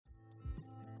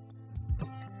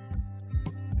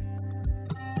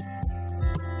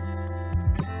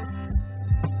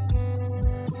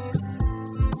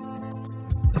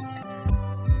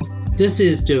This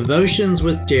is Devotions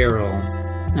with Daryl,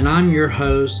 and I'm your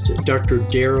host, Dr.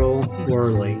 Daryl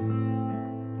Worley.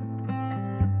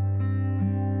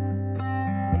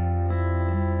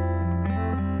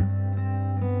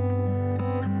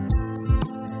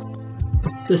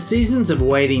 The seasons of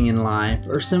waiting in life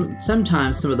are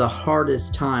sometimes some of the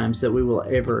hardest times that we will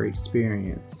ever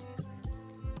experience.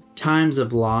 Times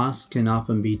of loss can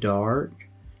often be dark,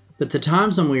 but the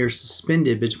times when we are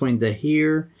suspended between the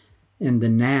here and the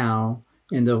now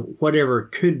and the whatever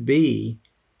could be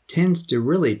tends to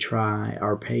really try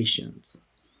our patience.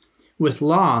 With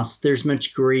loss, there's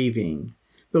much grieving,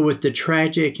 but with the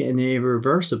tragic and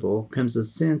irreversible comes a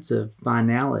sense of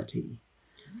finality.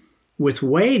 With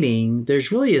waiting,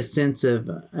 there's really a sense of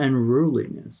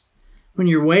unruliness. When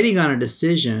you're waiting on a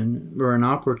decision or an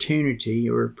opportunity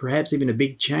or perhaps even a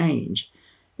big change,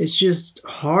 it's just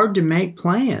hard to make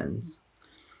plans.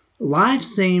 Life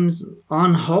seems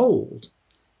on hold.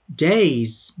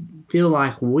 Days feel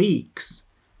like weeks.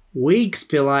 Weeks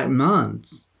feel like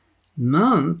months.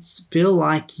 Months feel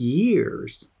like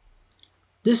years.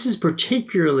 This is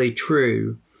particularly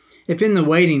true if in the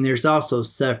waiting there's also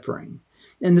suffering.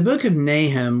 In the book of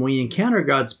Nahum, we encounter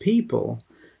God's people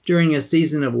during a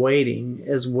season of waiting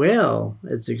as well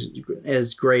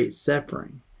as great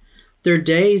suffering. Their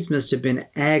days must have been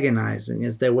agonizing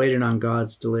as they waited on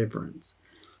God's deliverance.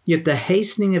 Yet the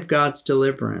hastening of God's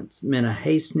deliverance meant a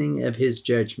hastening of His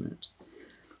judgment.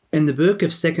 In the book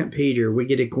of 2 Peter, we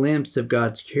get a glimpse of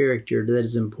God's character that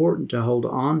is important to hold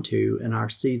on to in our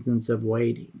seasons of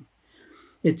waiting.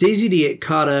 It's easy to get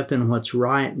caught up in what's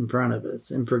right in front of us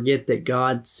and forget that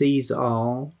God sees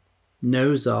all,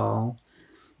 knows all,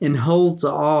 and holds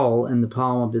all in the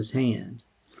palm of His hand.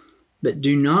 But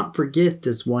do not forget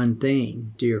this one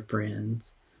thing, dear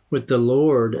friends. With the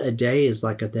Lord, a day is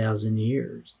like 1,000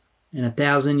 years. And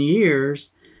 1,000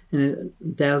 years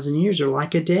are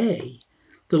like a day.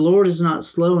 The Lord is not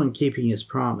slow in keeping His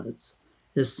promise,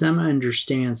 as some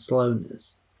understand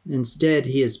slowness. Instead,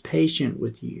 He is patient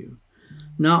with you,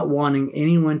 not wanting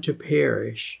anyone to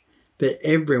perish, but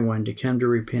everyone to come to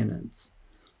repentance.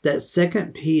 That's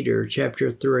 2 Peter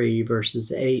chapter 3,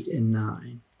 verses 8 and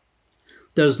 9.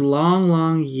 Those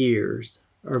long years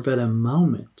are but a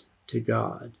moment to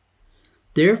God.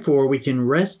 Therefore, we can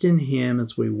rest in Him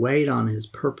as we wait on His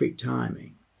perfect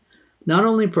timing, not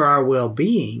only for our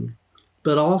well-being,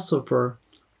 but also for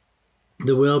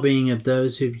the well-being of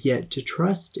those who've yet to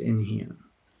trust in Him.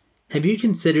 Have you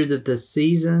considered that the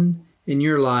season in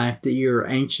your life that you're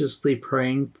anxiously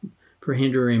praying for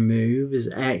Him to remove is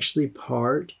actually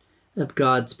part of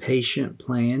God's patient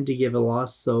plan to give a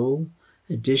lost soul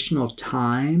additional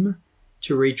time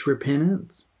to reach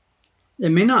repentance? It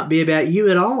may not be about you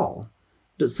at all,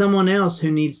 but someone else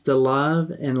who needs the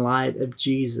love and light of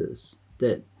Jesus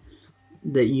that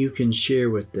you can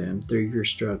share with them through your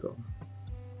struggle.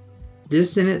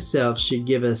 This in itself should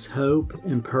give us hope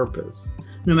and purpose,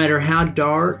 no matter how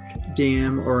dark,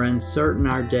 dim, or uncertain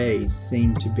our days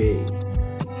seem to be.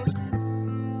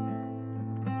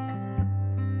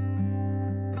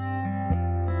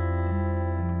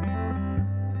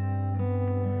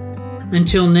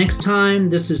 Until next time,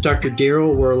 this is Dr.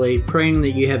 Daryl Worley praying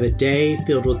that you have a day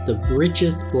filled with the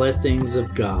richest blessings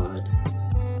of God.